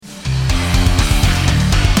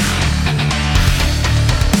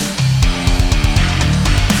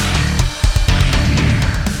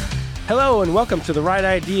Hello and welcome to The Right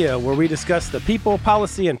Idea, where we discuss the people,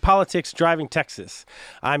 policy, and politics driving Texas.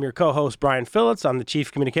 I'm your co-host, Brian Phillips. I'm the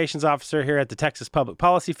Chief Communications Officer here at the Texas Public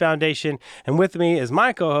Policy Foundation. And with me is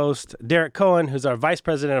my co-host, Derek Cohen, who's our Vice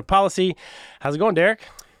President of Policy. How's it going, Derek?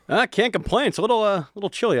 I can't complain. It's a little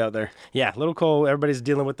chilly out there. Yeah, a little cold. Everybody's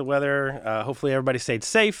dealing with the weather. Hopefully everybody stayed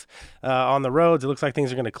safe on the roads. It looks like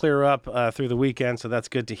things are going to clear up through the weekend, so that's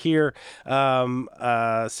good to hear.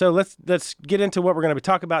 So let's get into what we're going to be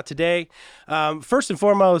talking about today. First and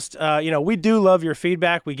foremost, we do love your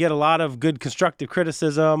feedback. We get a lot of good constructive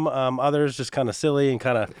criticism. Others just kind of silly and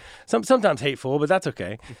kind of sometimes hateful, but that's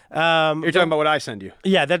okay. You're talking about what I send you.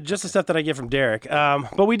 Yeah, that's just the stuff that I get from Derek.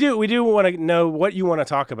 But we do want to know what you want to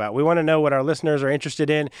talk about. We want to know what our listeners are interested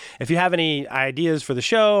in. If you have any ideas for the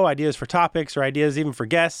show, ideas for topics, or ideas even for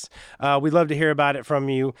guests, we'd love to hear about it from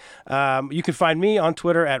you. You can find me on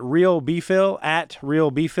Twitter at RealBphil,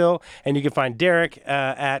 and you can find Derek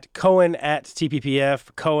at Cohen at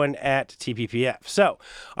TPPF, Cohen at TPPF. So,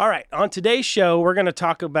 all right, on today's show, we're going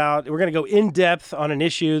to go in depth on an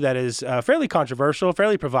issue that is fairly controversial,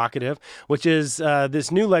 fairly provocative, which is this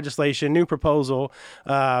new legislation, new proposal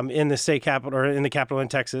in the state capital, or in the capital in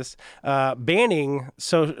Texas, banning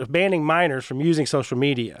minors from using social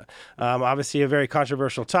media. Obviously, a very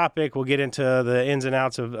controversial topic. We'll get into the ins and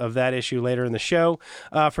outs of that issue later in the show.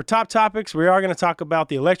 For top topics, we are going to talk about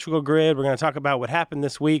the electrical grid. We're going to talk about what happened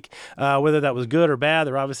this week, whether that was good or bad.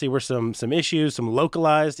 There obviously were some issues, some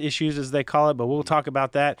localized issues, as they call it, but we'll talk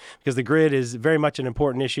about that because the grid is very much an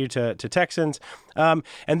important issue to Texans. And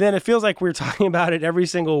then it feels like we're talking about it every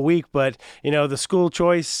single week, but the school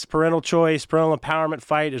choice, parental empowerment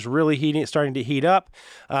fight is really starting to heat up.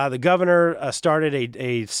 The governor started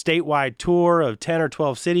a statewide tour of 10 or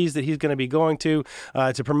 12 cities that he's going to be going to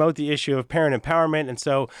promote the issue of parent empowerment. And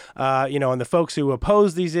so, and the folks who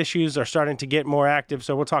oppose these issues are starting to get more active.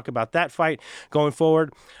 So we'll talk about that fight going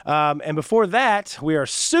forward. And before that, we are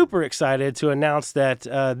super excited to announce that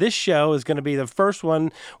this show is going to be the first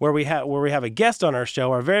one where we have a guest on our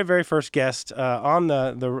show. Our very, very first guest on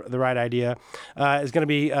the Right Idea is going to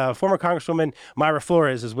be former Congresswoman Mayra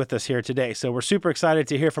Flores is with us here today. So we're super excited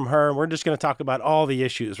to hear from her, and we're just going to talk about all the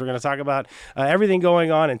issues. We're going to talk about everything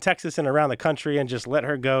going on in Texas and around the country and just let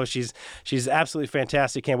her go. She's absolutely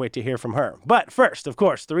fantastic. Can't wait to hear from her. But first, of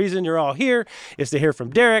course, the reason you're all here is to hear from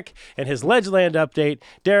Derek and his Ledgeland update.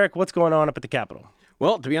 Derek, what's going on up at the Capitol?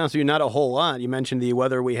 Well, to be honest with you, not a whole lot. You mentioned the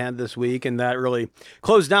weather we had this week, and that really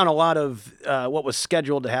closed down a lot of what was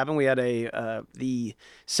scheduled to happen. We had the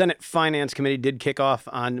Senate Finance Committee did kick off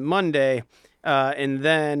on Monday. And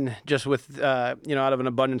then just with, out of an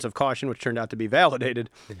abundance of caution, which turned out to be validated,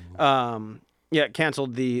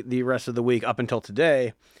 canceled the rest of the week up until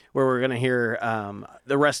today, where we're going to hear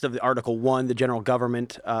the rest of the Article 1, the general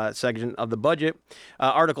government section of the budget.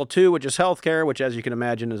 Article 2, which is healthcare, which, as you can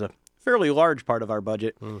imagine, is a fairly large part of our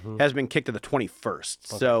budget, has been kicked to the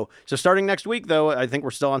 21st. Okay. So starting next week, though, I think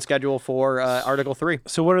we're still on schedule for Article 3.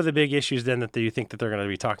 So what are the big issues then that you think that they're going to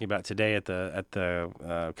be talking about today at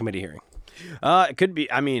the committee hearing? It could be,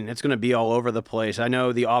 it's going to be all over the place. I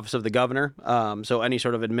know the Office of the Governor, so any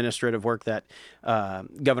sort of administrative work that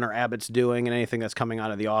Governor Abbott's doing and anything that's coming out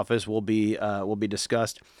of the office will be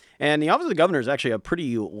discussed. And the Office of the Governor is actually a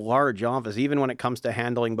pretty large office, even when it comes to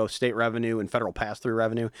handling both state revenue and federal pass-through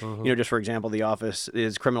revenue. Just for example, the office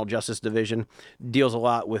is Criminal Justice Division, deals a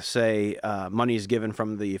lot with, say, monies given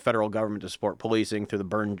from the federal government to support policing through the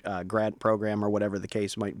Byrne grant program or whatever the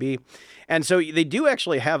case might be. And so they do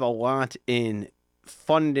actually have a lot in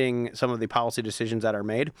funding some of the policy decisions that are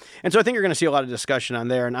made. And so I think you're going to see a lot of discussion on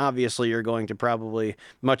there. And obviously you're going to probably,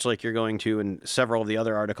 much like you're going to in several of the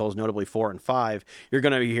other articles, notably 4 and 5, you're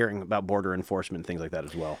going to be hearing about border enforcement and things like that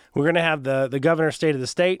as well. We're going to have the governor's state of the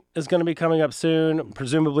state is going to be coming up soon.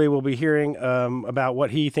 Presumably we'll be hearing about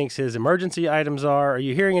what he thinks his emergency items are. Are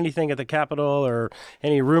you hearing anything at the Capitol or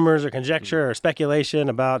any rumors or conjecture or speculation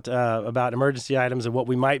about emergency items and what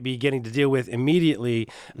we might be getting to deal with immediately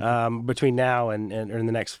between now and in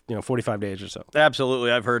the next 45 days or so?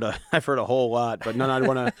 Absolutely, I've heard a whole lot, but none I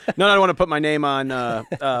want to put my name on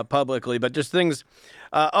publicly. But just things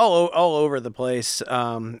all over the place.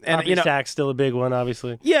 And property tax still a big one,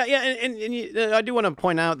 obviously. Yeah, and I do want to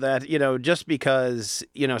point out that just because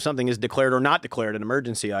something is declared or not declared an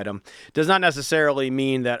emergency item does not necessarily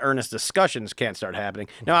mean that earnest discussions can't start happening.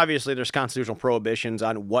 Now, obviously, there's constitutional prohibitions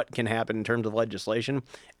on what can happen in terms of legislation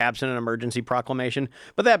absent an emergency proclamation.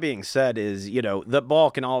 But that being said, is the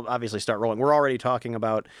ball can all obviously start rolling. We're already talking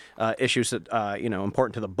about issues that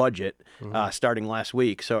important to the budget starting last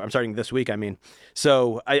week. So I'm starting this week.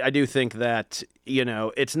 So I do think that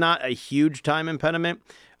it's not a huge time impediment.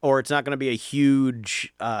 or it's not going to be a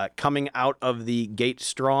huge coming out of the gate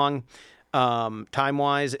strong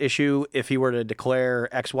time-wise issue if he were to declare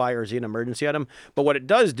X, Y, or Z an emergency item. But what it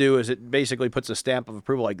does do is it basically puts a stamp of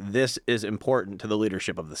approval, like this is important to the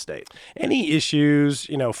leadership of the state. Any issues,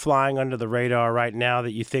 flying under the radar right now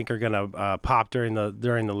that you think are going to pop during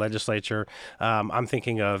the legislature? I'm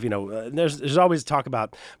thinking of, there's always talk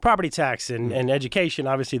about property tax and education,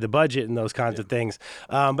 obviously the budget and those kinds of things.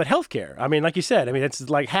 But healthcare, like you said, it's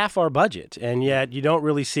like half our budget, and yet you don't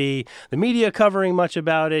really see the media covering much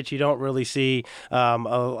about it. You don't really see a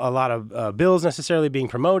lot of bills necessarily being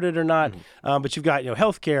promoted or not. But you've got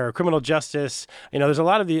healthcare, criminal justice. There's a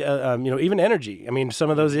lot of the even energy.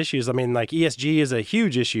 Some of those issues. Like ESG is a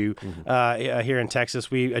huge issue here in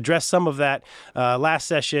Texas. We addressed some of that last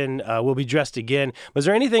session. Will be addressed again. Was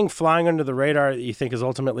there anything flying under the radar that you think is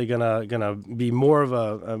ultimately gonna be more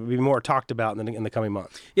of be more talked about in the coming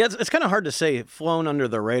months? Yeah, it's kind of hard to say flown under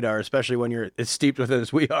the radar, especially when you're as steeped with it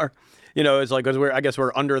as we are. It's like, 'cause I guess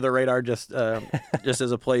we're under the radar just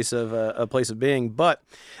as a place of being. But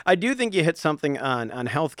I do think you hit something on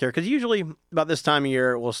healthcare, because usually about this time of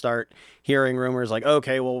year we'll start hearing rumors like,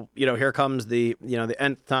 okay, well, here comes the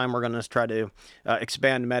nth time we're going to try to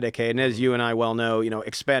expand Medicaid. And as you and I well know,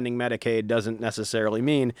 expanding Medicaid doesn't necessarily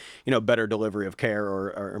mean better delivery of care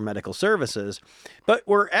or medical services. But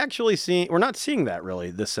we're not seeing that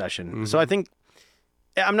really this session. So I think,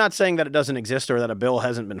 I'm not saying that it doesn't exist or that a bill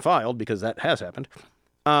hasn't been filed, because that has happened.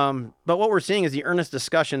 But what we're seeing is the earnest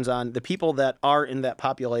discussions on the people that are in that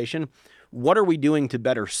population. What are we doing to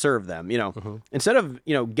better serve them? Instead of,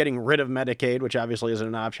 getting rid of Medicaid, which obviously isn't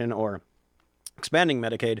an option, or expanding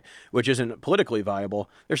Medicaid, which isn't politically viable,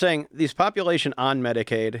 they're saying these population on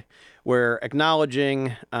Medicaid, we're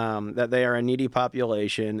acknowledging that they are a needy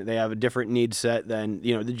population. They have a different need set than,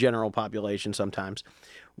 the general population sometimes.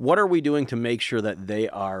 What are we doing to make sure that they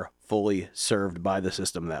are fully served by the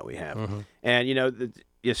system that we have? And,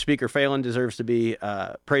 Speaker Phelan deserves to be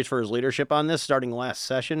praised for his leadership on this. Starting last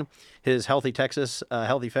session, his Healthy Texas,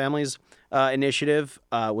 Healthy Families initiative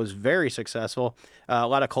was very successful. A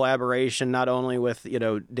lot of collaboration, not only with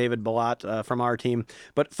David Balot from our team,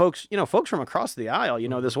 but folks from across the aisle.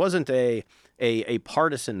 This wasn't a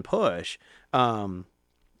partisan push.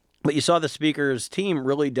 But you saw the speaker's team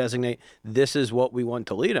really designate this is what we want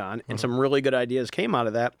to lead on, and some really good ideas came out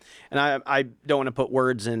of that. And I don't want to put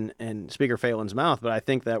words in Speaker Phelan's mouth, but I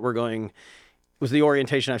think that with the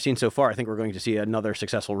orientation I've seen so far, I think we're going to see another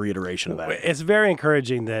successful reiteration of that. It's very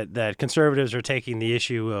encouraging that conservatives are taking the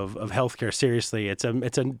issue of healthcare seriously. It's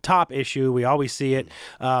a top issue. We always see it.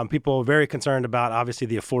 People are very concerned about, obviously,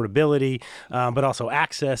 the affordability, but also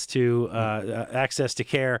access to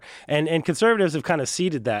care. And conservatives have kind of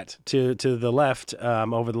ceded that to the left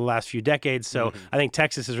over the last few decades. So I think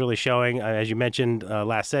Texas is really showing, as you mentioned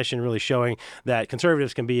last session, really showing that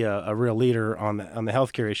conservatives can be a real leader on the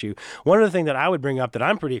healthcare issue. One of the things that I would bring up that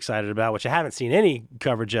I'm pretty excited about, which I haven't seen any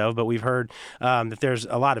coverage of, but we've heard that there's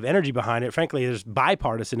a lot of energy behind it. Frankly, there's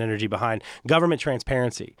bipartisan energy behind government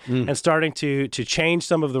transparency and starting to change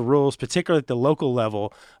some of the rules, particularly at the local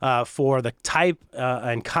level, for the type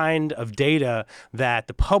and kind of data that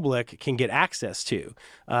the public can get access to,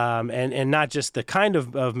 and not just the kind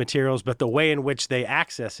of materials, but the way in which they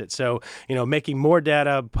access it. So, making more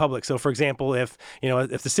data public. So, for example, if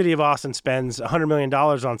the city of Austin spends $100 million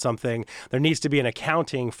on something, there needs to be an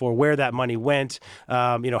accounting for where that money went,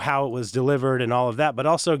 how it was delivered and all of that, but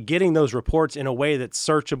also getting those reports in a way that's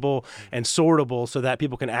searchable and sortable so that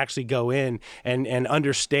people can actually go in and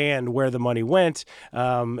understand where the money went,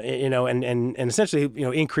 and essentially,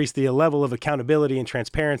 increase the level of accountability and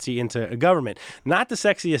transparency into a government. Not the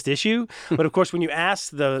sexiest issue, but of course, when you ask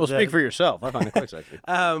speak for yourself. I find it quite sexy.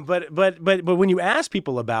 But when you ask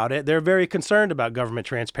people about it, they're very concerned about government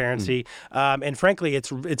transparency, and frankly,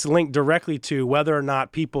 it's linked directly to whether or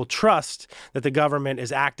not people trust that the government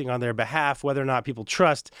is acting on their behalf, whether or not people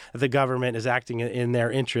trust that the government is acting in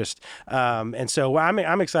their interest. And so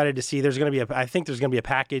I'm excited to see I think there's going to be a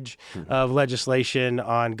package of legislation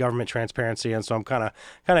on government transparency. And so I'm kind of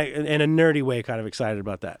in a nerdy way, kind of excited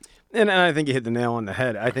about that. And I think you hit the nail on the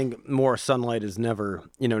head. I think more sunlight is never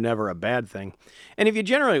a bad thing. And if you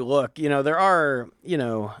generally look, there are,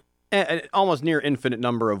 an almost near infinite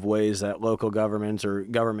number of ways that local governments or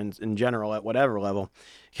governments in general at whatever level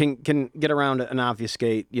can get around and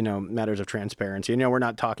obfuscate, matters of transparency. We're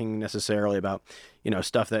not talking necessarily about,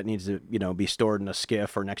 stuff that needs to, be stored in a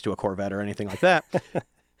skiff or next to a Corvette or anything like that.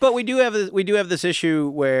 But we do have this issue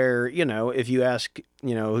where, if you ask,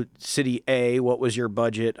 City A, what was your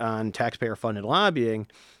budget on taxpayer-funded lobbying?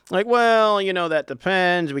 Like, well, that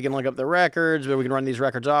depends. We can look up the records, but we can run these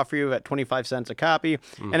records off for you at 25 cents a copy.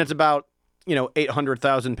 And it's about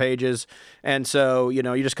 800,000 pages. And so,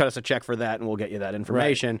 you just cut us a check for that and we'll get you that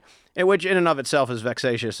information, which in and of itself is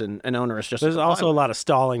vexatious and onerous. There's also a lot of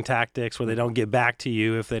stalling tactics where they don't get back to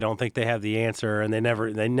you if they don't think they have the answer, and they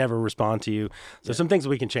never respond to you. So some things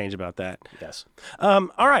we can change about that. Yes. All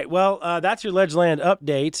right. Well, that's your Ledgeland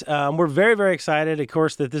update. We're very, very excited, of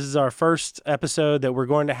course, that this is our first episode that we're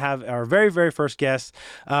going to have our very, very first guest.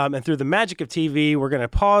 And through the magic of TV, we're going to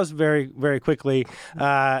pause very, very quickly.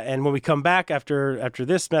 And when we come back after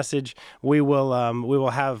this message, we will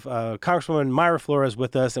have Congresswoman Mayra Flores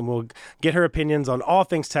with us, and we'll get her opinions on all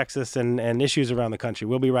things Texas and issues around the country.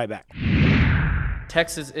 We'll be right back.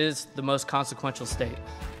 Texas is the most consequential state.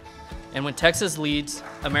 And when Texas leads,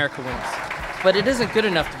 America wins. But it isn't good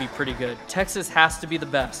enough to be pretty good. Texas has to be the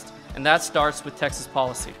best. And that starts with Texas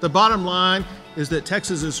policy. The bottom line is that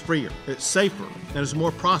Texas is freer, it's safer, and it's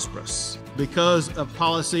more prosperous because of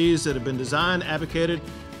policies that have been designed, advocated,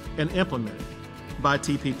 and implemented by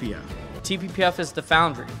TPPF. TPPF is the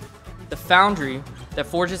foundry that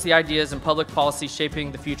forges the ideas and public policy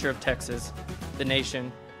shaping the future of Texas, the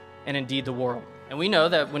nation, and indeed the world. And we know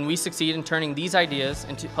that when we succeed in turning these ideas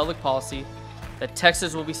into public policy, that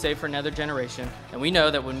Texas will be saved for another generation. And we know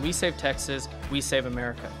that when we save Texas, we save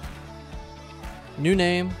America. New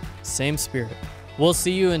name, same spirit. We'll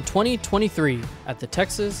see you in 2023 at the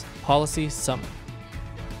Texas Policy Summit.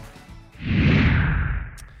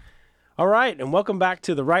 All right, and welcome back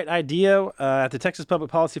to The Right Idea at the Texas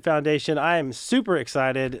Public Policy Foundation. I am super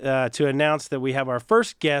excited to announce that we have our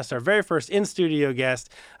first guest, our very first in-studio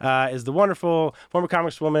guest, is the wonderful former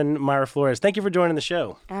Congresswoman Mayra Flores. Thank you for joining the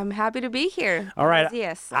show. I'm happy to be here. All right.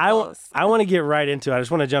 Yes, I want to get right into it. I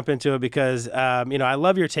just want to jump into it because, I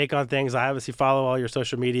love your take on things. I obviously follow all your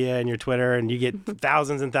social media and your Twitter, and you get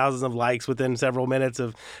thousands and thousands of likes within several minutes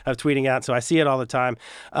of tweeting out, so I see it all the time.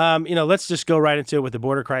 Let's just go right into it with the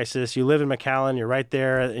border crisis. You live in McAllen. You're right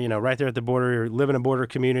there, right there at the border. You live in a border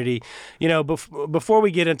community. Before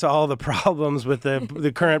we get into all the problems with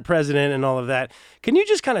the current president and all of that, can you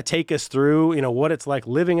just kind of take us through, what it's like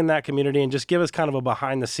living in that community and just give us kind of a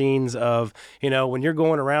behind the scenes of, when you're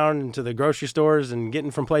going around into the grocery stores and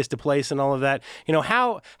getting from place to place and all of that,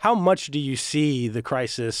 how much do you see the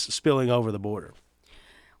crisis spilling over the border?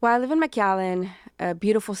 Well, I live in McAllen, a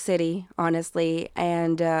beautiful city, honestly,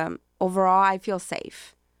 and overall, I feel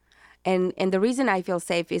safe. And the reason I feel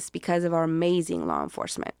safe is because of our amazing law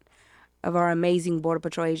enforcement, of our amazing Border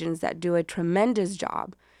Patrol agents that do a tremendous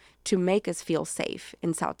job to make us feel safe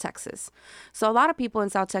in South Texas. So a lot of people in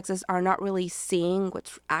South Texas are not really seeing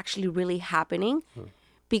what's actually really happening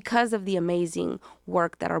because of the amazing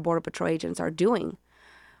work that our Border Patrol agents are doing.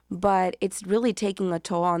 But it's really taking a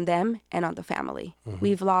toll on them and on the family.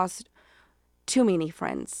 We've lost too many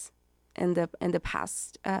friends in the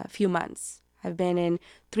past few months. I've been in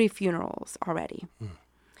 3 funerals already.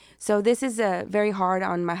 So this is very hard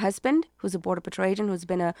on my husband, who's a Border Patrol agent, who's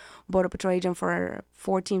been a Border Patrol agent for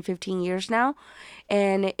 14, 15 years now.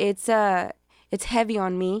 And it's heavy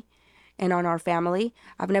on me and on our family.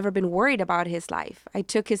 I've never been worried about his life. I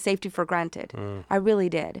took his safety for granted. I really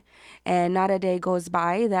did. And not a day goes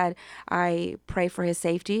by that I pray for his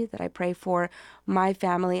safety, that I pray for my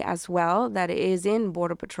family as well that is in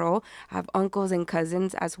Border Patrol. I have uncles and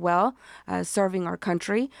cousins as well serving our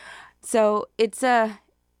country. So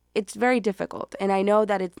it's very difficult. And I know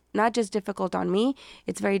that it's not just difficult on me,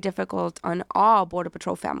 it's very difficult on all Border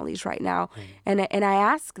Patrol families right now. And I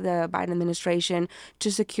ask the Biden administration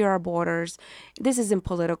to secure our borders. This isn't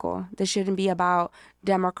political. This shouldn't be about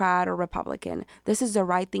Democrat or Republican. This is the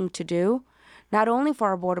right thing to do, not only for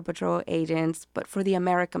our Border Patrol agents, but for the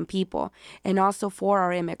American people and also for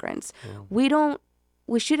our immigrants.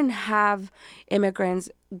 We shouldn't have immigrants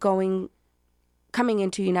coming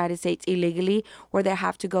into the United States illegally where they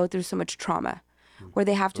have to go through so much trauma, where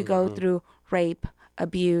they have to go through rape,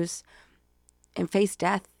 abuse, and face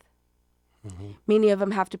death. Many of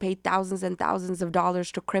them have to pay thousands and thousands of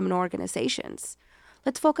dollars to criminal organizations.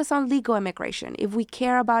 Let's focus on legal immigration. If we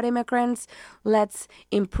care about immigrants, let's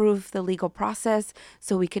improve the legal process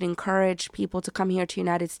so we can encourage people to come here to the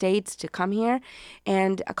United States, to come here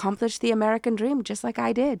and accomplish the American dream, just like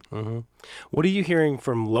I did. What are you hearing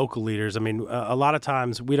from local leaders? I mean, a lot of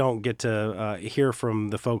times we don't get to hear from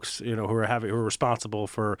the folks, who are responsible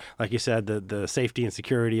for, like you said, the safety and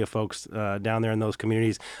security of folks down there in those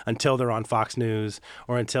communities until they're on Fox News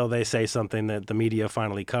or until they say something that the media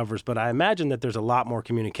finally covers. But I imagine that there's a lot more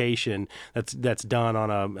communication that's done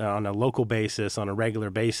on a local basis, on a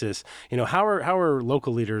regular basis. How are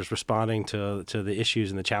local leaders responding to the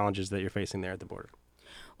issues and the challenges that you're facing there at the border?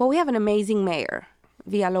 Well, we have an amazing mayor,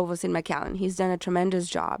 Villalobos in McAllen. He's done a tremendous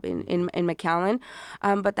job in McAllen,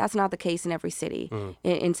 but that's not the case in every city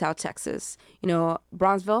in South Texas.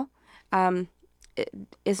 Bronzeville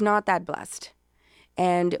is not that blessed.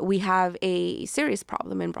 And we have a serious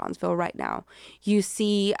problem in Bronzeville right now. You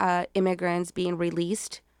see immigrants being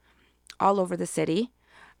released all over the city,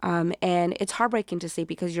 and it's heartbreaking to see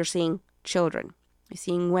because you're seeing children. You're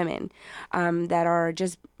seeing women that are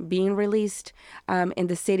just being released in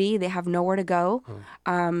the city. They have nowhere to go,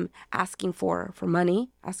 asking for money,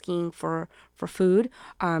 asking for food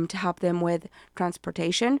to help them with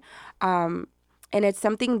transportation. And it's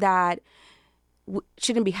something that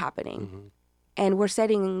shouldn't be happening. And we're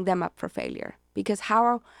setting them up for failure because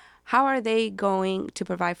how are they going to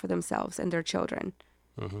provide for themselves and their children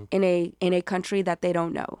in a country that they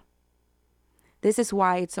don't know? This is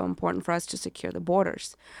why it's so important for us to secure the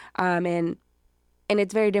borders. And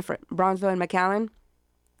it's very different. Bronzeville and McAllen,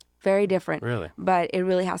 very different. Really? But it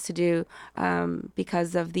really has to do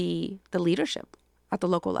because of the leadership at the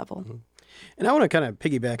local level. And I want to kind of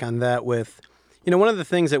piggyback on that with, one of the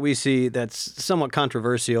things that we see that's somewhat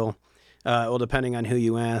controversial, well, depending on who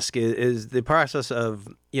you ask, is the process of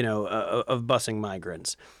busing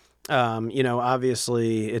migrants.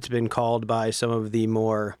 Obviously, it's been called by some of the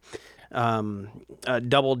more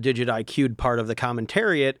double-digit IQ'd part of the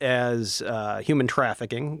commentariat as human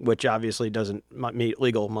trafficking, which obviously doesn't meet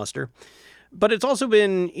legal muster. But it's also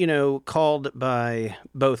been, called by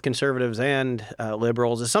both conservatives and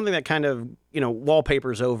liberals as something that kind of,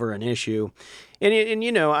 wallpapers over an issue. And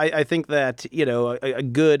I think that, a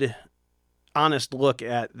good, honest look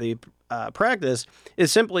at the practice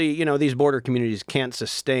is simply, these border communities can't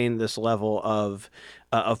sustain this level of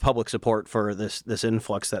public support for this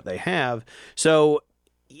influx that they have. So,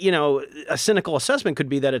 a cynical assessment could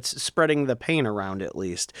be that it's spreading the pain around at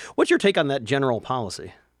least. What's your take on that general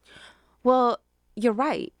policy? Well, you're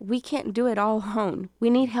right. We can't do it all alone.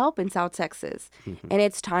 We need help in South Texas. And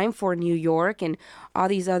it's time for New York and all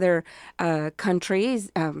these other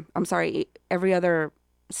countries, every other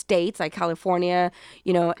states like California,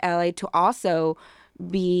 LA, to also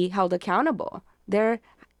be held accountable.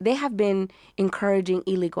 They have been encouraging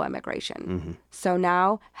illegal immigration. So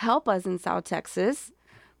now help us in South Texas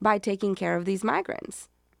by taking care of these migrants.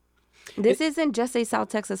 This isn't just a South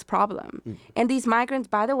Texas problem. And these migrants,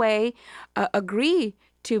 by the way, agree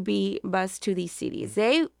to be bused to these cities.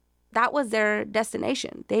 That was their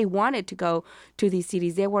destination. They wanted to go to these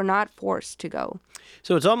cities. They were not forced to go.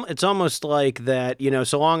 So it's almost like that,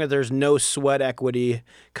 so long as there's no sweat equity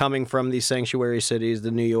coming from these sanctuary cities,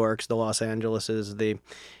 the New Yorks, the Los Angeleses, the,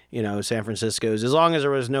 San Franciscos, as long as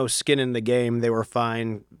there was no skin in the game, they were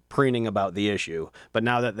fine preening about the issue. But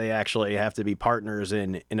now that they actually have to be partners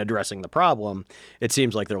in addressing the problem, it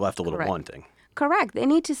seems like they're left a little wanting. Correct. They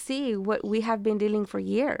need to see what we have been dealing for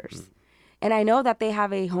years. And I know that they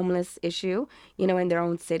have a homeless issue, in their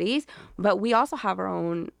own cities, but we also have our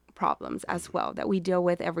own problems as well that we deal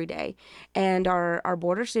with every day. And our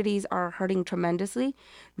border cities are hurting tremendously.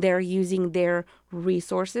 They're using their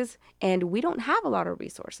resources, and we don't have a lot of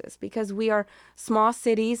resources because we are small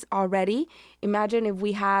cities already. Imagine if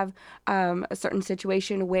we have a certain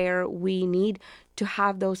situation where we need to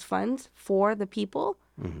have those funds for the people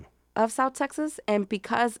of South Texas, and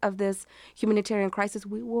because of this humanitarian crisis,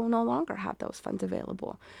 we will no longer have those funds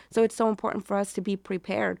available. So it's so important for us to be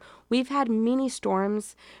prepared. We've had many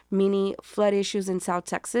storms, many flood issues in South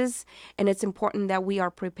Texas, and it's important that we are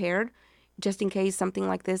prepared just in case something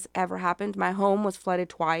like this ever happened. My home was flooded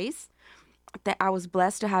twice. That I was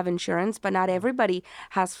blessed to have insurance, but not everybody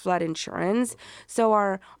has flood insurance. So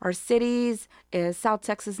our cities, South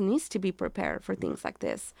Texas needs to be prepared for things like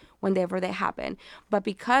this whenever they happen. But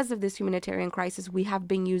because of this humanitarian crisis, we have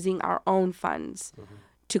been using our own funds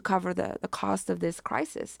to cover the cost of this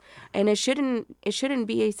crisis. And it shouldn't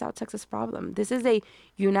be a South Texas problem. This is a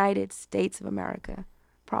United States of America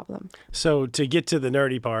problem. So to get to the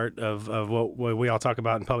nerdy part of what we all talk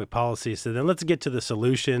about in public policy, so then let's get to the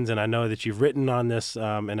solutions. And I know that you've written on this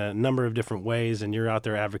in a number of different ways, and you're out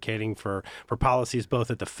there advocating for policies both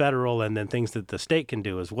at the federal and then things that the state can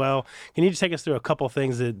do as well. Can you just take us through a couple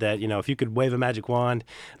things that if you could wave a magic wand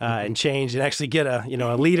and change and actually get a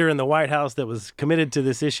leader in the White House that was committed to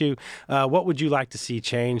this issue, what would you like to see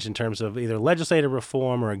changed in terms of either legislative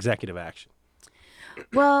reform or executive action?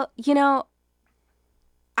 Well,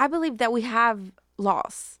 I believe that we have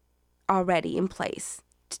laws already in place,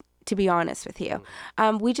 to be honest with you.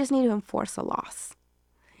 We just need to enforce the laws.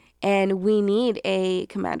 And we need a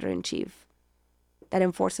commander-in-chief that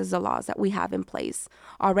enforces the laws that we have in place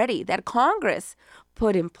already, that Congress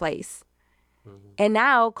put in place. And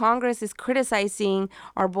now Congress is criticizing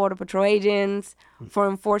our Border Patrol agents for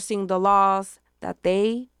enforcing the laws that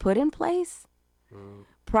they put in place.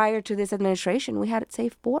 Prior to this administration, we had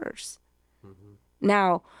safe borders.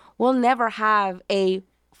 Now, we'll never have a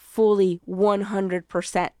fully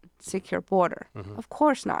 100% secure border. Of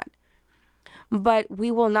course not. But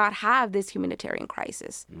we will not have this humanitarian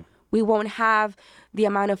crisis. We won't have the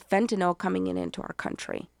amount of fentanyl coming into our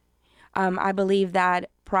country. I believe that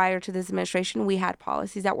prior to this administration, we had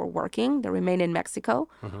policies that were working. The Remain in Mexico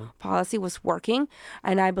policy was working.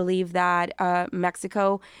 And I believe that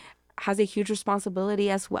Mexico has a huge responsibility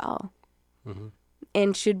as well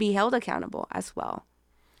and should be held accountable as well.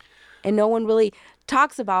 And no one really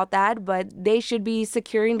talks about that, but they should be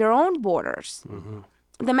securing their own borders.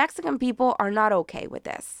 The Mexican people are not okay with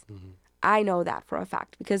this. I know that for a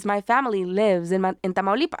fact because my family lives in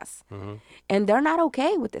Tamaulipas, and they're not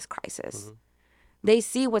okay with this crisis. They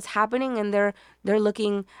see what's happening, and they're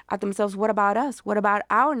looking at themselves. What about us? What about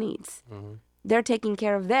our needs? They're taking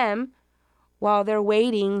care of them while they're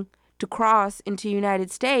waiting to cross into the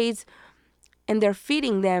United States, and they're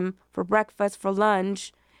feeding them for breakfast, for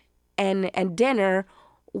lunch, and dinner,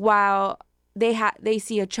 while they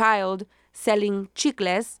see a child selling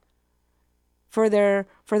chicles for their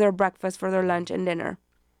breakfast, for their lunch and dinner.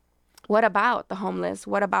 What about the homeless?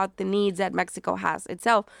 What about the needs that Mexico has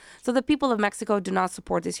itself? So the people of Mexico do not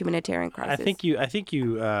support this humanitarian crisis. I think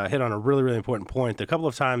you hit on a really, really important point. The couple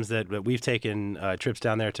of times that we've taken trips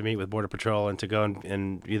down there to meet with Border Patrol and to go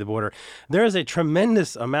and view the border, there is a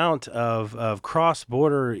tremendous amount of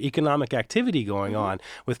cross-border economic activity going on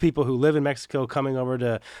with people who live in Mexico coming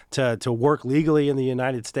over to work legally in the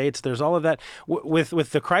United States. There's all of that. With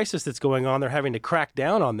the crisis that's going on, they're having to crack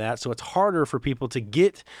down on that, so it's harder for people to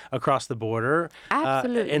get across the border.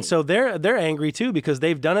 Absolutely. And so they're angry too because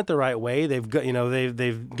they've done it the right way. They've got,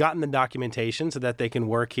 they've gotten the documentation so that they can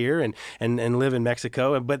work here and live in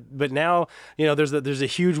Mexico. But now, there's a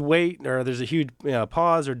huge wait, or there's a huge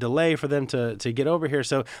pause or delay for them to get over here.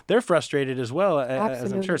 So they're frustrated as well,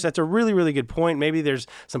 as I'm sure. So that's a really, really good point. Maybe there's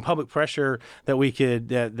some public pressure that we could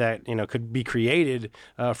could be created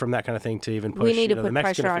from that kind of thing to even push. We need to the put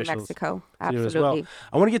Mexican pressure on officials Mexico. to do as Absolutely. well.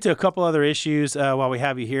 I want to get to a couple other issues while we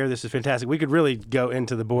have you here. This is fantastic. We could really go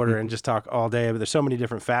into the border and just talk all day, but there's so many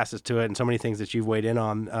different facets to it and so many things that you've weighed in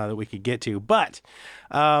on that we could get to. But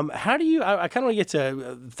how do you? I kind of want to get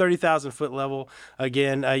to 30,000 foot level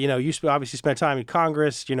again. You obviously spent time in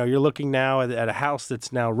Congress. You're looking now at a House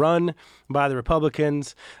that's now run by the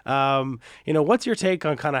Republicans. What's your take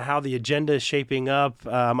on kind of how the agenda is shaping up?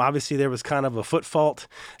 Obviously, there was kind of a foot fault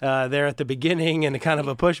there at the beginning and kind of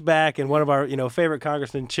a pushback, and one of our favorite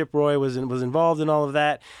Congressman Chip Roy was involved in all of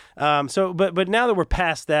that. But now that we're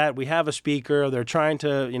past that, we have a speaker. They're trying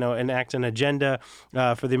to enact an agenda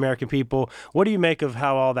for the American people. What do you make of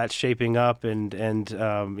how all that's shaping up, and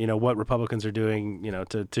what Republicans are doing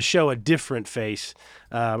to show a different face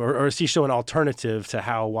or show an alternative to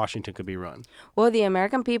how Washington could be run? Well, the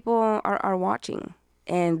American people are watching,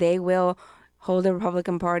 and they will hold the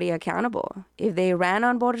Republican Party accountable. If they ran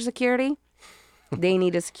on border security, they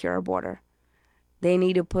need to secure a border. They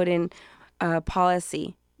need to put in a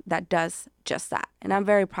policy that does just that. And I'm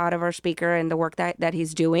very proud of our speaker and the work that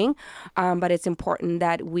he's doing. But it's important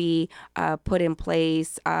that we put in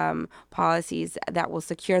place policies that will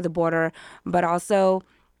secure the border, but also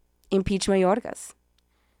impeach Mayorkas.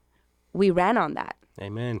 We ran on that.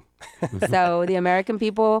 Amen. So the American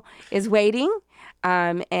people is waiting,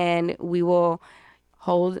 and we will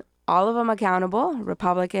hold all of them accountable,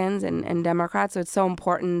 Republicans and Democrats. So it's so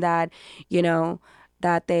important that,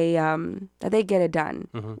 that they get it done.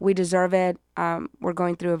 We deserve it. We're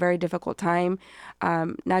going through a very difficult time,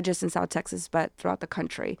 not just in South Texas, but throughout the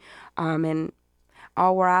country. And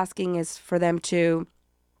all we're asking is for them to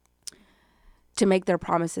make their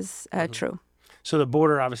promises true. So the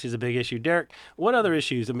border obviously is a big issue. Derek, what other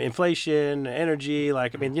issues? I mean, inflation, energy,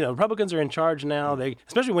 Republicans are in charge now. They,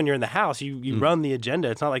 especially when you're in the House, you run the agenda.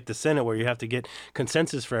 It's not like the Senate where you have to get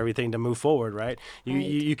consensus for everything to move forward, right?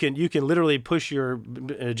 You can literally push your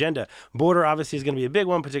agenda. Border obviously is going to be a big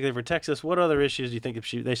one, particularly for Texas. What other issues do you think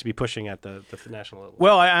they should be pushing at the national level?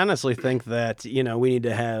 Well, I honestly think that, we need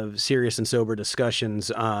to have serious and sober discussions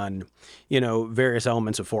on, various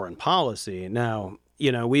elements of foreign policy. Now,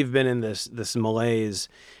 we've been in this malaise,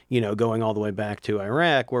 going all the way back to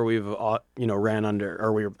Iraq, where we've, ran under,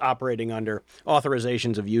 or we were operating under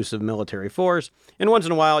authorizations of use of military force. And once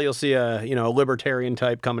in a while, you'll see a libertarian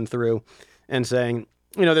type coming through and saying,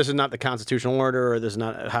 this is not the constitutional order, or this is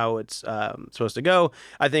not how it's supposed to go.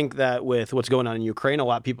 I think that with what's going on in Ukraine, a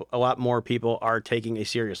lot more people are taking a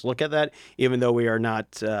serious look at that, even though we are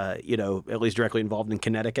not, at least directly involved in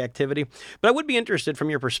kinetic activity. But I would be interested from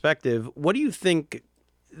your perspective, what do you think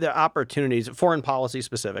the opportunities, foreign policy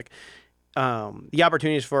specific, the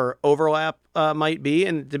opportunities for overlap might be,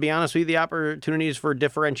 and to be honest with you, the opportunities for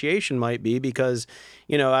differentiation might be, because,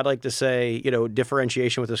 I'd like to say,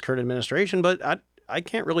 differentiation with this current administration, but I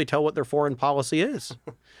can't really tell what their foreign policy is.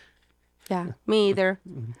 Yeah, me either.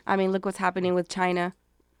 I mean, look what's happening with China.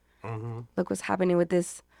 Look what's happening with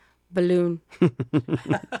this balloon.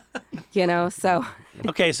 So.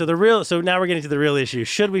 Okay, so now we're getting to the real issue.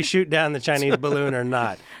 Should we shoot down the Chinese balloon or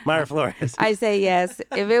not? Myra Flores. I say yes.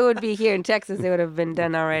 If it would be here in Texas, it would have been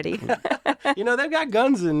done already. They've got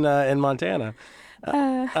guns in Montana.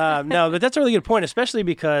 No, but that's a really good point, especially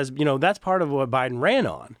because, that's part of what Biden ran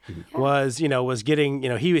on was getting,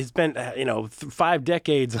 he has spent, 5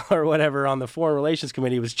 decades or whatever on the Foreign Relations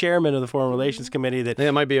Committee. He was chairman of the Foreign Relations Committee. That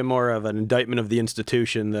it might be more of an indictment of the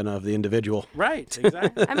institution than of the individual. Right,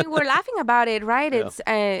 exactly. I mean, we're laughing about it, right? Yeah.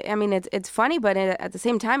 It's funny, but at the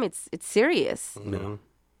same time, it's serious. No.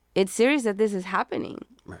 It's serious that this is happening.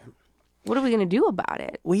 Right. What are we going to do about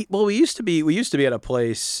it? We used to be at a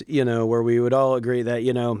place, where we would all agree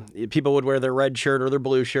that, people would wear their red shirt or their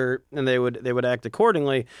blue shirt, and they would act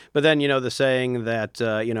accordingly. But then, the saying that,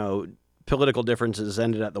 political differences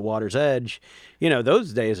ended at the water's edge,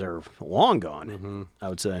 those days are long gone, I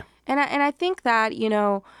would say. And I think that,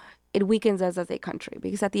 it weakens us as a country,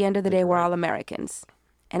 because at the end of the day, we're all Americans.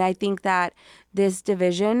 And I think that this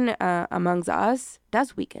division amongst us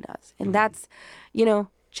does weaken us. And that's,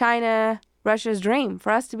 China, Russia's dream, for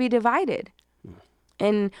us to be divided.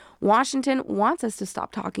 And Washington wants us to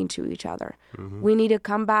stop talking to each other. We need to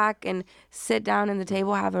come back and sit down at the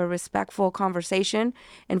table, have a respectful conversation,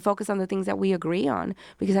 and focus on the things that we agree on.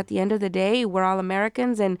 Because at the end of the day, we're all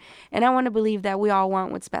Americans, and I want to believe that we all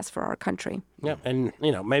want what's best for our country. Yeah, and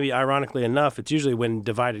maybe ironically enough, it's usually when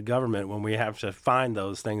divided government, when we have to find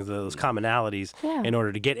those things, those commonalities, in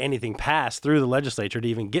order to get anything passed through the legislature to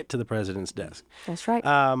even get to the president's desk. That's right.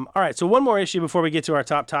 All right, so one more issue before we get to our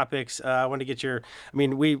top topics. I want to get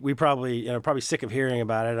we probably sick of hearing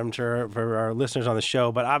about it, I'm sure, for our listeners on the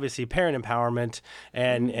show, but obviously parent empowerment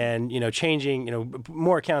and changing,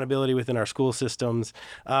 more accountability within our school systems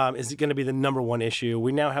is going to be the number one issue.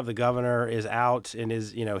 We now have the governor is out and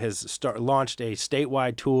has launched a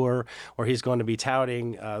statewide tour where he's going to be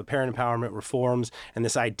touting parent empowerment reforms and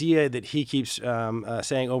this idea that he keeps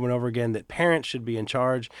saying over and over again that parents should be in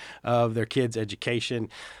charge of their kids' education.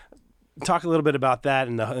 Talk a little bit about that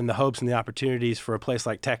and the hopes and the opportunities for a place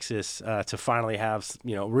like Texas to finally have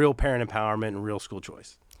real parent empowerment and real school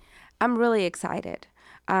choice. I'm really excited.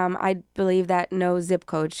 I believe that no zip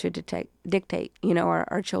code should dictate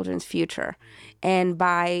our children's future, and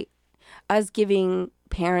by us giving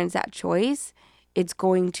parents that choice, it's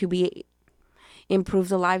going to improve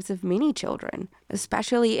the lives of many children,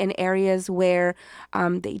 especially in areas where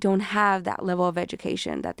they don't have that level of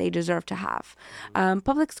education that they deserve to have.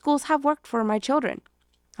 Public schools have worked for my children,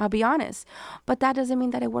 I'll be honest, but that doesn't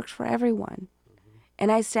mean that it works for everyone.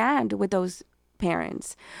 And I stand with those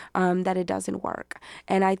parents that it doesn't work.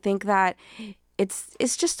 And I think that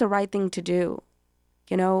it's just the right thing to do.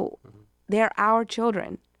 They're our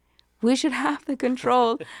children. We should have the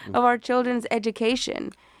control of our children's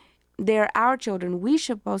education. They're our children. We're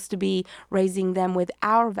supposed to be raising them with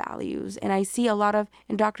our values. And I see a lot of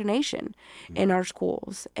indoctrination in our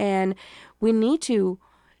schools. And we need to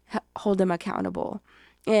hold them accountable.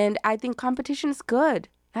 And I think competition is good,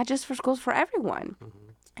 not just for schools, for everyone.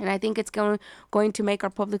 And I think it's going to make our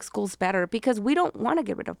public schools better, because we don't want to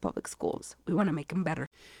get rid of public schools. We want to make them better.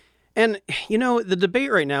 And, the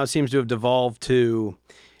debate right now seems to have devolved to,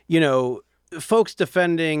 folks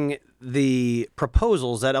defending the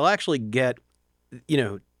proposals that'll actually get,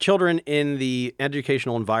 children in the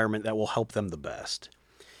educational environment that will help them the best.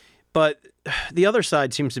 But the other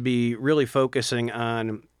side seems to be really focusing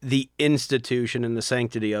on the institution and the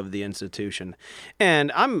sanctity of the institution.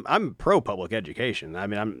 And I'm pro public education. I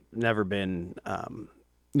mean, I'm never been,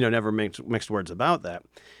 never mixed words about that.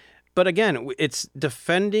 But again, it's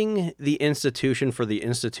defending the institution for the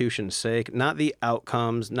institution's sake, not the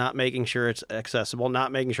outcomes, not making sure it's accessible,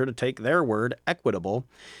 not making sure, to take their word, equitable.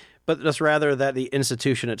 but just rather that the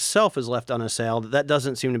institution itself is left unassailed. That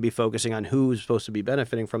doesn't seem to be focusing on who's supposed to be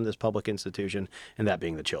benefiting from this public institution, and that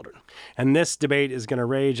being the children. And this debate is going to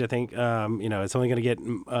rage. I think it's only going to get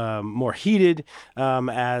more heated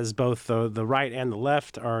as both the right and the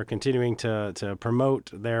left are continuing to promote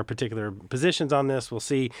their particular positions on this. We'll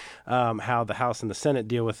see how the House and the Senate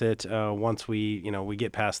deal with it once we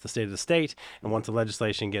get past the state of the state and once the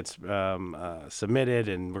legislation gets submitted,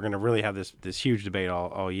 and we're going to really have this huge debate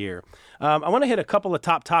all year. I want to hit a couple of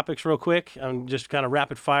top topics real quick. Just kind of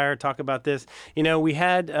rapid fire talk about this. We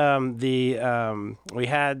had the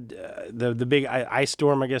big ice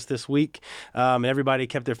storm, I guess, this week, and everybody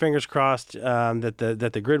kept their fingers crossed that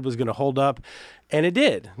the grid was going to hold up. And it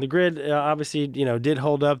did. The grid obviously, did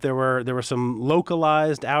hold up. There were some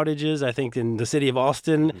localized outages. I think in the city of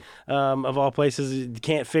Austin, of all places,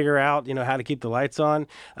 can't figure out how to keep the lights on.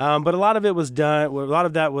 But a lot of it was done. A lot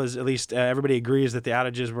of that was, at least everybody agrees, that the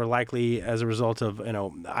outages were likely as a result of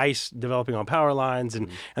ice developing on power lines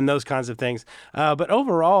and those kinds of things. But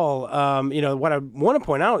overall, what I want to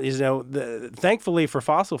point out is thankfully for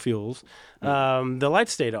fossil fuels, the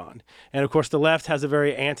lights stayed on. And of course, the left has a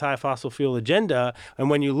very anti-fossil fuel agenda. And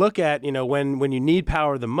when you look at, when you need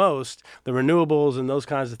power the most, the renewables and those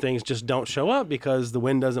kinds of things just don't show up because the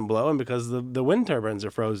wind doesn't blow and because the wind turbines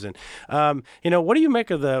are frozen. What do you make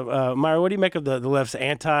of Myra? What do you make of the left's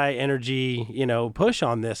anti-energy, push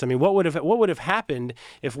on this? I mean, what would have happened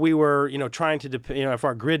if we were, trying to, if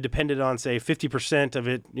our grid depended on, say, 50% of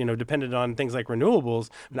it, depended on things like renewables?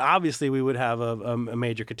 And obviously, we would have a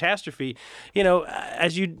major catastrophe.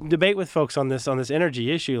 As you debate with folks on this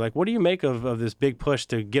energy issue, like, what do you make of this big push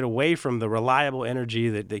to get away from the reliable energy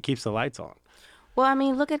that keeps the lights on? Well, I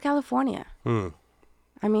mean, look at California.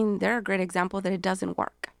 I mean, they're a great example that it doesn't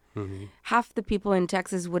work. Mm-hmm. Half the people in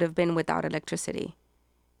Texas would have been without electricity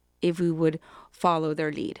if we would follow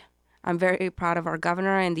their lead. I'm very proud of our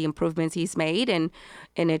governor and the improvements he's made, and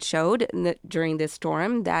it showed during this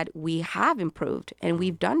storm that we have improved and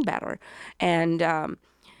we've done better. And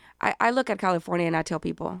I look at California and I tell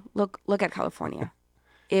people, look at California.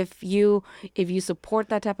 If you support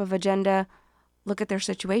that type of agenda, look at their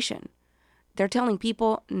situation. They're telling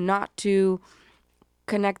people not to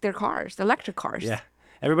connect their cars, electric cars. Yeah.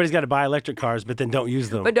 Everybody's got to buy electric cars, but then don't use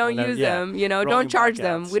them. But don't use them, don't charge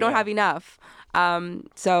them. We don't have enough.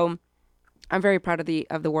 So I'm very proud of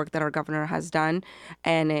the work that our governor has done,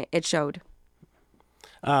 and it showed.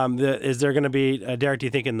 Is there going to be, Derek, do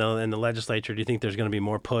you think in the legislature, do you think there's going to be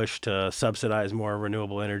more push to subsidize more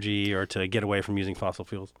renewable energy or to get away from using fossil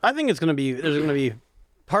fuels? I think there's going to be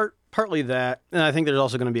partly that, and I think there's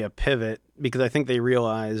also going to be a pivot, because I think they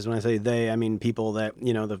realize, when I say they, I mean people that,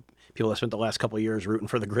 the people that spent the last couple of years rooting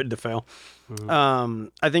for the grid to fail. Mm-hmm.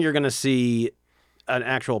 I think you're going to see an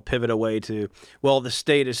actual pivot away to, well, the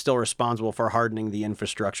state is still responsible for hardening the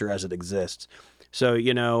infrastructure as it exists. So, we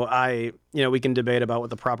can debate about what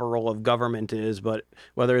the proper role of government is, but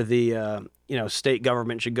whether the, state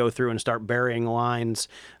government should go through and start burying lines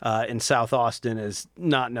in South Austin is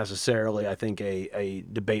not necessarily, I think, a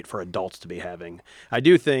debate for adults to be having. I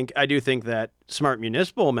do think that smart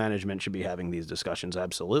municipal management should be having these discussions,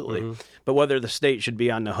 absolutely. Mm-hmm. But whether the state should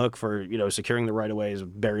be on the hook for, securing the right-of-ways,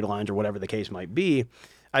 buried lines, or whatever the case might be,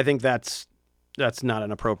 I think that's not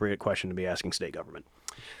an appropriate question to be asking state government.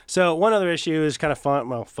 So one other issue is kind of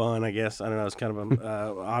fun, I guess. I don't know, it's kind of an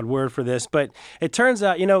odd word for this. But it turns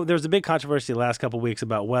out, there was a big controversy the last couple of weeks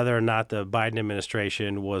about whether or not the Biden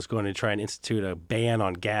administration was going to try and institute a ban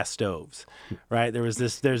on gas stoves, right? There's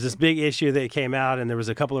this big issue that came out, and there was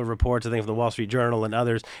a couple of reports, I think, from the Wall Street Journal and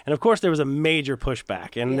others. And, of course, there was a major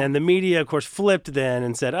pushback. And then the media, of course, flipped then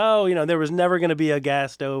and said, there was never going to be a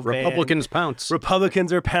gas stove ban. Republicans pounce.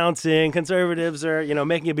 Republicans are pouncing. Conservatives are,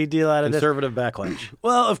 making a big deal out of this. Conservative backlash.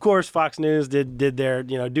 Well, of course, Fox News did their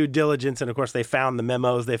due diligence, and of course they found the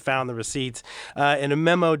memos, they found the receipts. In a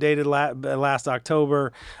memo dated last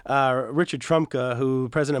October, Richard Trumka, who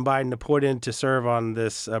President Biden appointed to serve on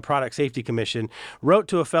this Product Safety Commission, wrote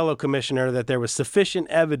to a fellow commissioner that there was sufficient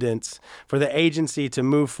evidence for the agency to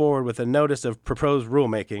move forward with a notice of proposed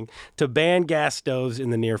rulemaking to ban gas stoves in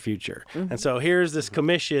the near future. Mm-hmm. And so here's this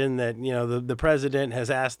commission that the president has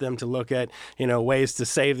asked them to look at ways to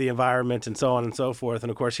save the environment and so on and so forth. And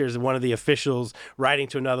of course, here's one of the officials writing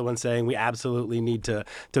to another one saying we absolutely need to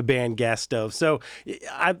ban gas stoves. So,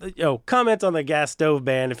 comment on the gas stove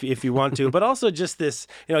ban if you want to, but also just this,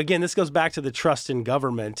 again, this goes back to the trust in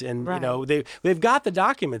government, and right. They've got the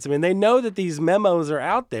documents. I mean, they know that these memos are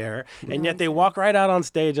out there, and yet they walk right out on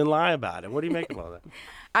stage and lie about it. What do you make of all that?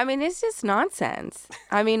 I mean, it's just nonsense.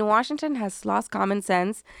 I mean, Washington has lost common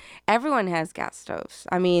sense. Everyone has gas stoves.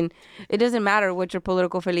 I mean, it doesn't matter what your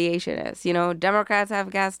political affiliation is. You know, Democrats have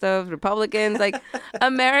gas stoves, Republicans, like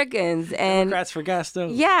Americans. And Democrats for gas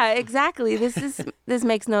stoves. yeah, exactly. This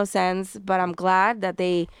makes no sense, but I'm glad that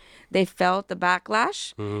they felt the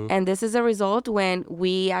backlash. And this is a result when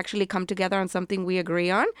we actually come together on something we agree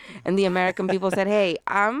on. And the American people said, hey,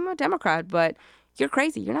 I'm a Democrat, but you're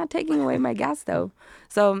crazy. You're not taking away my gas stove.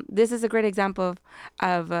 So this is a great example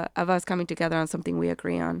of us coming together on something we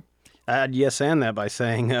agree on. I'd yes and that by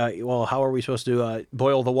saying, well, how are we supposed to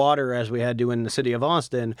boil the water as we had to in the city of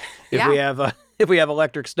Austin if we have if we have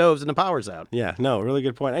electric stoves and the power's out? Yeah, no, really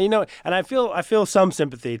good point. And, you know, and I feel some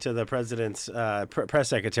sympathy to the president's press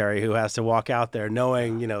secretary who has to walk out there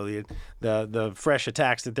knowing, you know, the fresh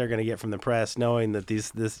attacks that they're going to get from the press, knowing that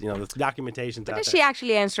this documentation's out Did there. she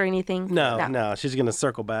actually answer anything? No, she's going to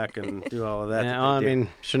circle back and do all of that. Yeah, I mean,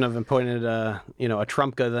 shouldn't have appointed a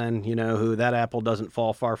Trumpka then, who that apple doesn't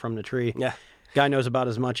fall far from the tree. Yeah. Guy knows about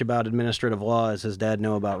as much about administrative law as his dad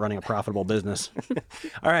know about running a profitable business.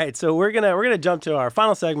 All right, so we're gonna jump to our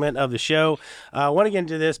final segment of the show. I want to get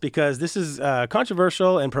into this because this is a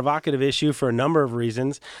controversial and provocative issue for a number of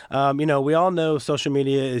reasons. We all know social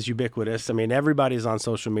media is ubiquitous. I mean, everybody's on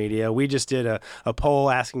social media. We just did a poll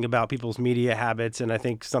asking about people's media habits, and I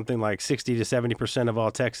think something like 60 to 70% of all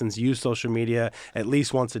Texans use social media at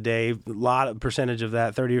least once a day. A lot of percentage of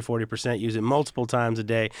that, 30 or 40%, use it multiple times a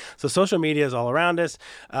day. So social media is all around us.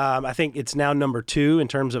 I think it's now number 2 in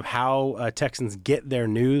terms of how Texans get their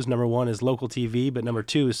news. Number 1 is local TV, but number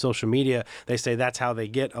 2 is social media. They say that's how they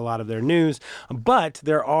get a lot of their news. But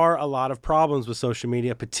there are a lot of problems with social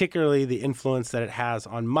media, particularly the influence that it has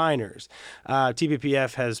on minors.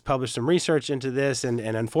 TPPF has published some research into this, and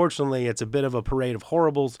unfortunately, it's a bit of a parade of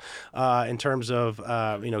horribles in terms of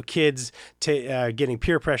kids getting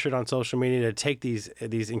peer pressured on social media to take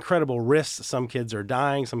these incredible risks. Some kids are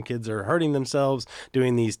dying, some kids are hurting themselves,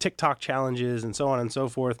 doing these TikTok challenges and so on and so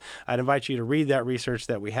forth. I'd invite you to read that research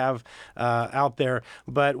that we have out there.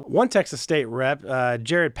 But one Texas State rep,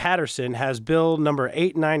 Jared Patterson, has bill number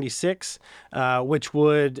 896, which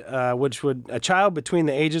would a child between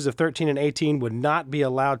the ages of 13 and 18 would not be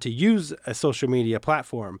allowed to use a social media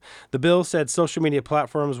platform. The bill said social media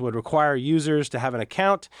platforms would require users to have an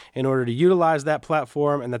account in order to utilize that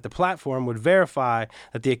platform, and that the platform would verify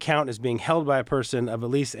that the account is being held by a person of at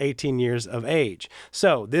least 18 years of age.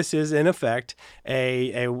 So this is, in effect,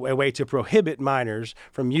 a way to prohibit minors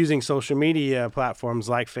from using social media platforms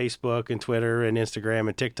like Facebook and Twitter and Instagram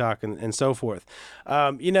and TikTok and so forth.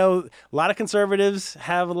 A lot of conservatives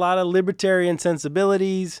have a lot of libertarian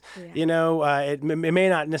sensibilities. Yeah. It may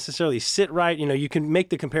not necessarily sit right. You can make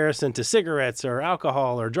the comparison to cigarettes or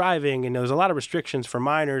alcohol or driving, and there's a lot of restrictions for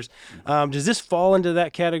minors. Does this fall into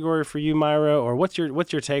that category for you, Myra, or what's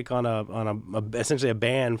your take on essentially a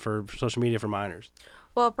ban for social media for minors?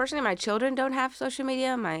 Well, personally, my children don't have social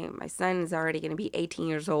media. My son is already going to be 18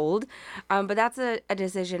 years old. But that's a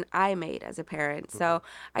decision I made as a parent. So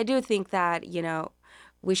I do think that,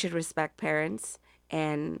 we should respect parents,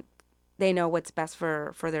 and they know what's best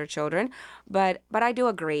for their children. But I do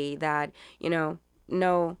agree that,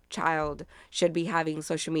 no child should be having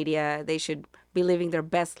social media. They should be living their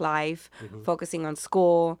best life, focusing on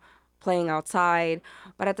school, playing outside.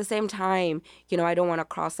 But at the same time, I don't want to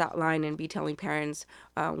cross that line and be telling parents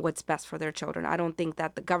what's best for their children. I don't think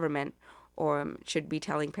that the government should be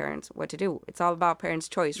telling parents what to do. It's all about parents'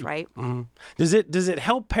 choice, right? Mm-hmm. Does it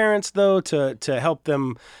help parents though to help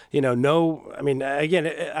them, know? I mean,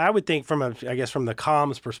 again, I would think from the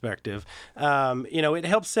comms perspective, it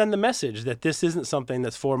helps send the message that this isn't something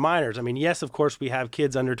that's for minors. I mean, yes, of course, we have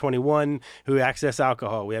kids under 21 who access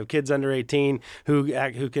alcohol. We have kids under 18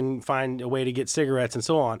 who can find a way to get cigarettes and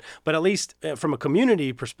so on. But at least from a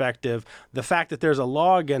community perspective, the fact that there's a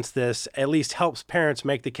law against this at least helps parents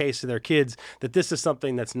make the case to their kids that this is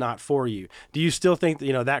something that's not for you. Do you still think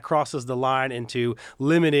that, that crosses the line into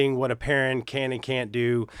limiting what a parent can and can't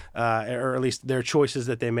do, or at least their choices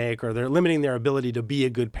that they make, or they're limiting their ability to be a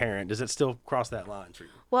good parent? Does it still cross that line for you?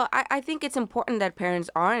 Well, I think it's important that parents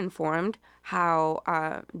are informed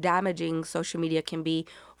how damaging social media can be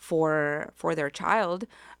for their child,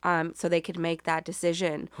 so they could make that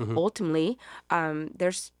decision. Ultimately,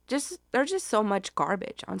 there's just so much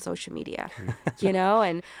garbage on social media,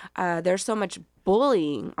 and there's so much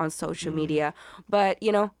bullying on social media. But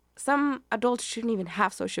some adults shouldn't even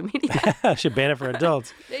have social media. Should ban it for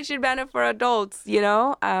adults. They should ban it for adults,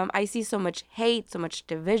 I see so much hate, so much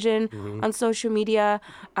division on social media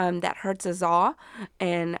that hurts us all.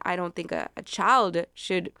 And I don't think a child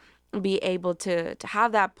should be able to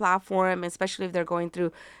have that platform, especially if they're going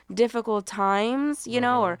through difficult times,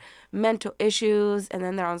 or mental issues, and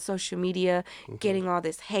then they're on social media getting all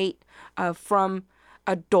this hate from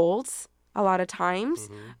adults a lot of times.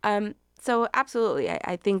 So absolutely,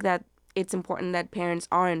 I think that it's important that parents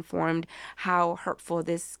are informed how hurtful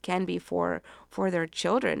this can be for their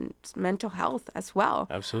children's mental health as well.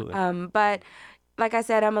 Absolutely. But like I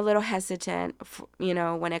said, I'm a little hesitant,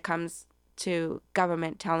 when it comes to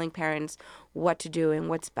government telling parents what to do and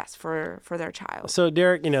what's best for their child. So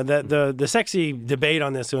Derek, the sexy debate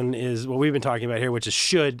on this one is what we've been talking about here, which is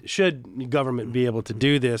should government be able to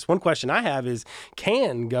do this? One question I have is,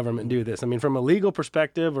 can government do this? I mean, from a legal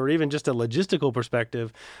perspective or even just a logistical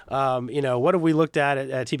perspective, what have we looked at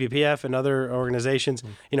TPPF and other organizations?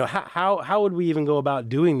 How would we even go about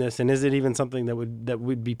doing this, and is it even something that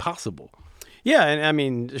would be possible? Yeah, and I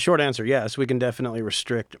mean, the short answer, yes, we can definitely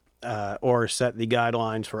restrict or set the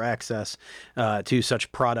guidelines for access to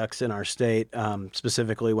such products in our state,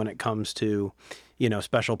 specifically when it comes to,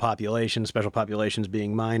 special populations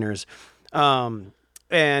being minors. I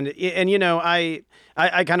kind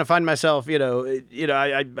of find myself,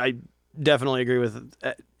 I definitely agree with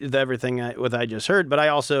everything I just heard, but I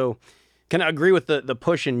also can agree with the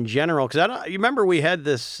push in general, because you remember we had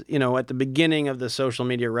this, at the beginning of the social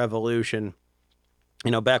media revolution,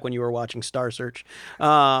 back when you were watching Star Search.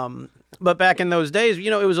 But back in those days,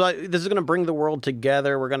 it was like, this is going to bring the world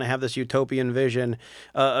together. We're going to have this utopian vision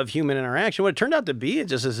of human interaction. What it turned out to be is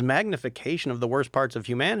just this magnification of the worst parts of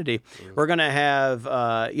humanity. We're going to have,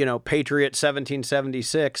 Patriot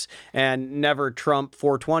 1776 and Never Trump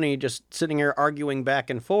 420 just sitting here arguing back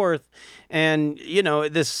and forth. And,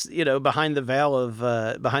 this, behind the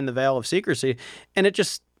veil of secrecy. And it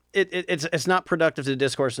just, it's not productive to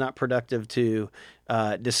discourse, not productive to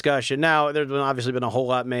discussion. Now, there's obviously been a whole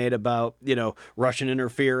lot made about, Russian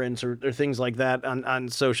interference or things like that on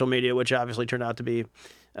social media, which obviously turned out to be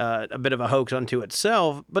a bit of a hoax unto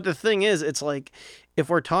itself. But the thing is, it's like, if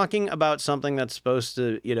we're talking about something that's supposed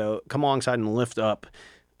to, come alongside and lift up,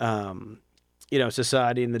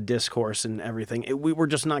 society and the discourse and everything, we're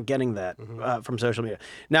just not getting that from social media.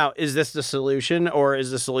 Now, is this the solution, or is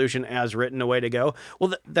the solution as written a way to go?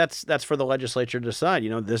 Well, that's for the legislature to decide.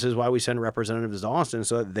 This is why we send representatives to Austin,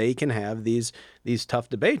 so that they can have these tough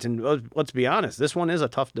debates. And let's be honest, this one is a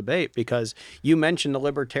tough debate, because you mentioned the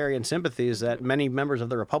libertarian sympathies that many members of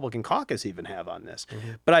the Republican caucus even have on this.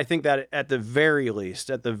 But I think that at the very least,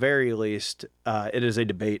 it is a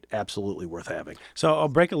debate absolutely worth having. So I'll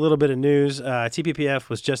break a little bit of news. TPPF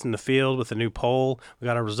was just in the field with a new poll. We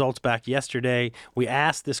got our results back yesterday. We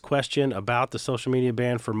asked this question about the social media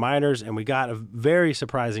ban for minors, and we got a very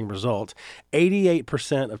surprising result.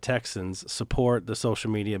 88% of Texans support the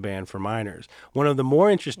social media ban for minors. One of the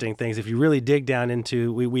more interesting things, if you really dig down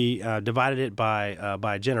into, we divided it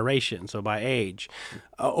by generation, so by age.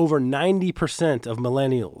 Over 90% of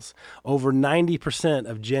millennials, over 90%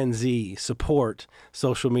 of Gen Z support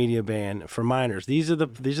social media ban for minors. These are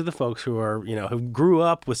the folks who are, who grew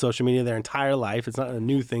up with social media their entire life. It's not a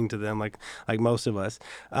new thing to them, like most of us.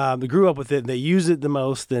 They grew up with it. They use it the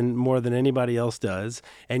most and more than anybody else does,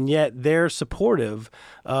 and yet they're supportive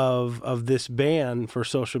of this ban for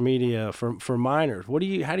social media for minors. What do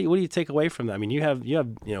you take away from that? I mean, you have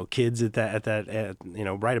kids at that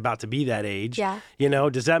right about to be that age. Yeah.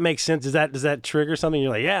 Does that make sense? Does that trigger something?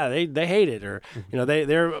 You're like, yeah, they hate it, or they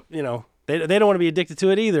don't want to be addicted to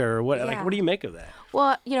it either, or what? Yeah. Like, what do you make of that?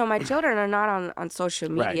 Well, my children are not on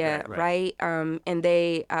social media, right? And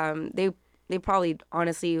they probably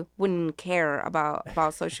honestly wouldn't care about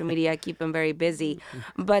social media. I keep them very busy,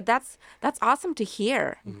 but that's awesome to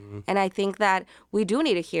hear. And I think that we do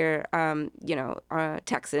need to hear,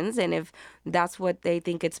 Texans, and if that's what they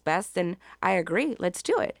think it's best, then I agree. Let's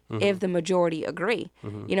do it. If the majority agree.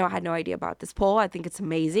 I had no idea about this poll. I think it's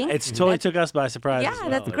amazing. It's totally took us by surprise. Yeah, as well.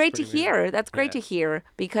 that's great to hear. That's great to hear,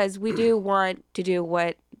 because we do want to do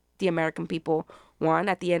what the American people want.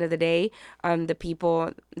 At the end of the day, the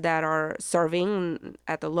people that are serving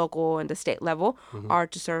at the local and the state level are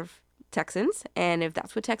to serve Texans, and if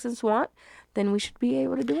that's what Texans want, then we should be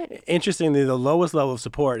able to do it. Interestingly, the lowest level of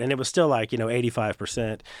support, and it was still like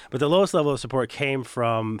 85%, but the lowest level of support came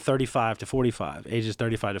from 35 to 45, ages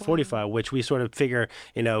 35 to 45, which we sort of figure,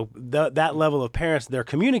 that level of parents, they're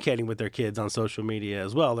communicating with their kids on social media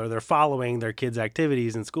as well, or they're following their kids'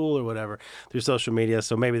 activities in school or whatever through social media.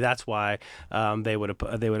 So maybe that's why they would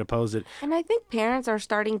oppose it. And I think parents are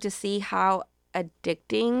starting to see how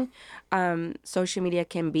addicting social media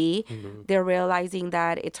can be. They're realizing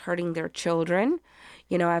that it's hurting their children.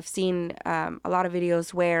 I've seen a lot of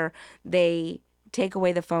videos where they take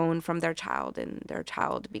away the phone from their child, and their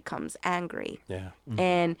child becomes angry Yeah.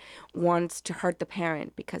 and wants to hurt the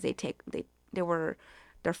parent because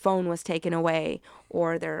their phone was taken away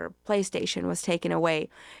or their PlayStation was taken away.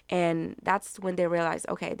 And that's when they realize,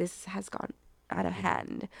 okay, this has gone out of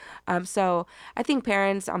hand. So I think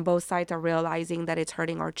parents on both sides are realizing that it's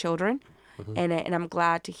hurting our children. And I'm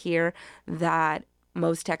glad to hear that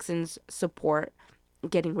most Texans support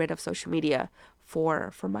getting rid of social media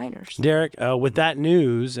for minors. Derek, with that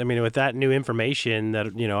news, I mean, with that new information that,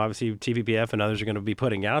 obviously TPPF and others are going to be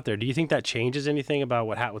putting out there, do you think that changes anything about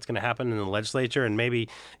what's going to happen in the legislature? And maybe,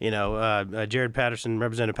 Jared Patterson,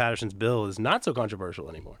 Representative Patterson's bill is not so controversial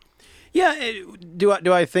anymore. Yeah,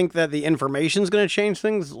 do I think that the information is going to change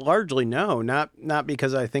things? Largely, no. Not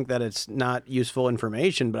because I think that it's not useful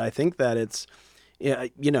information, but I think that it's,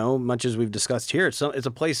 much as we've discussed here, it's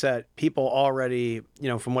a place that people already,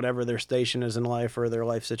 from whatever their station is in life or their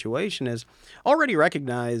life situation is, already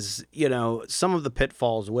recognize, some of the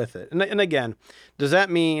pitfalls with it. And again, does that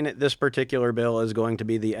mean this particular bill is going to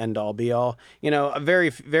be the end all be all? Very,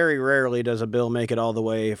 very rarely does a bill make it all the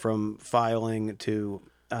way from filing to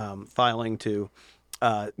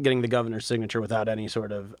getting the governor's signature without any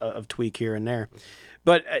sort of tweak here and there.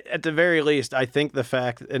 But at the very least, I think the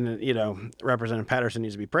fact, and Representative Patterson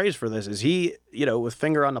needs to be praised for this, is he, with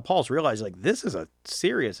finger on the pulse, realized like this is a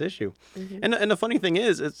serious issue. Mm-hmm. And the funny thing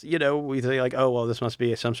is, it's we say like, oh well, this must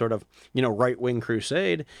be some sort of right wing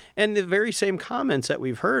crusade, and the very same comments that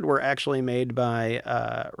we've heard were actually made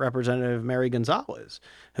by Representative Mary Gonzalez,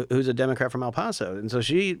 who's a Democrat from El Paso, and so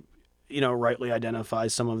she rightly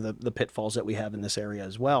identifies some of the pitfalls that we have in this area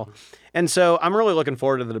as well. And so I'm really looking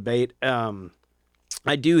forward to the debate.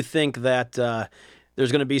 I do think that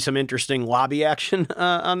there's going to be some interesting lobby action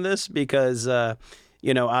on this because,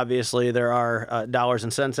 obviously there are dollars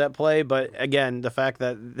and cents at play. But again, the fact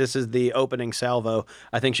that this is the opening salvo,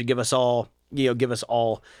 I think should give us all,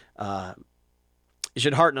 it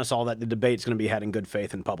should hearten us all that the debate's going to be had in good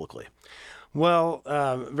faith and publicly. Well,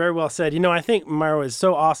 very well said. I think, Myra, it's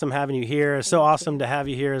so awesome having you here. It's so awesome to have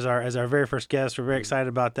you here as our very first guest. We're very excited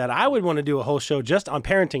about that. I would want to do a whole show just on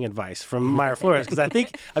parenting advice from Myra Flores because I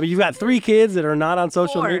think, you've got 3 kids that are not on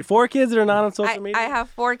social media. 4 kids that are not on social media? I have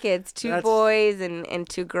 4 kids, 2 boys and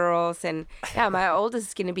 2 girls. And yeah, my oldest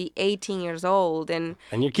is going to be 18 years old. And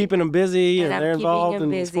you're keeping them busy and they're involved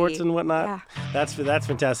in sports and whatnot. Yeah. That's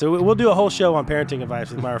fantastic. We'll do a whole show on parenting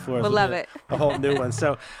advice with Myra Flores. We'll love it. A whole new one.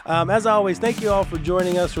 So as always, thank you all for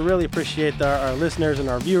joining us. We really appreciate our listeners and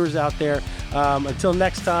our viewers out there. Until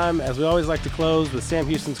next time, as we always like to close with Sam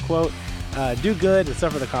Houston's quote, do good and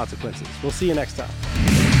suffer the consequences. We'll see you next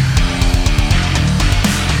time.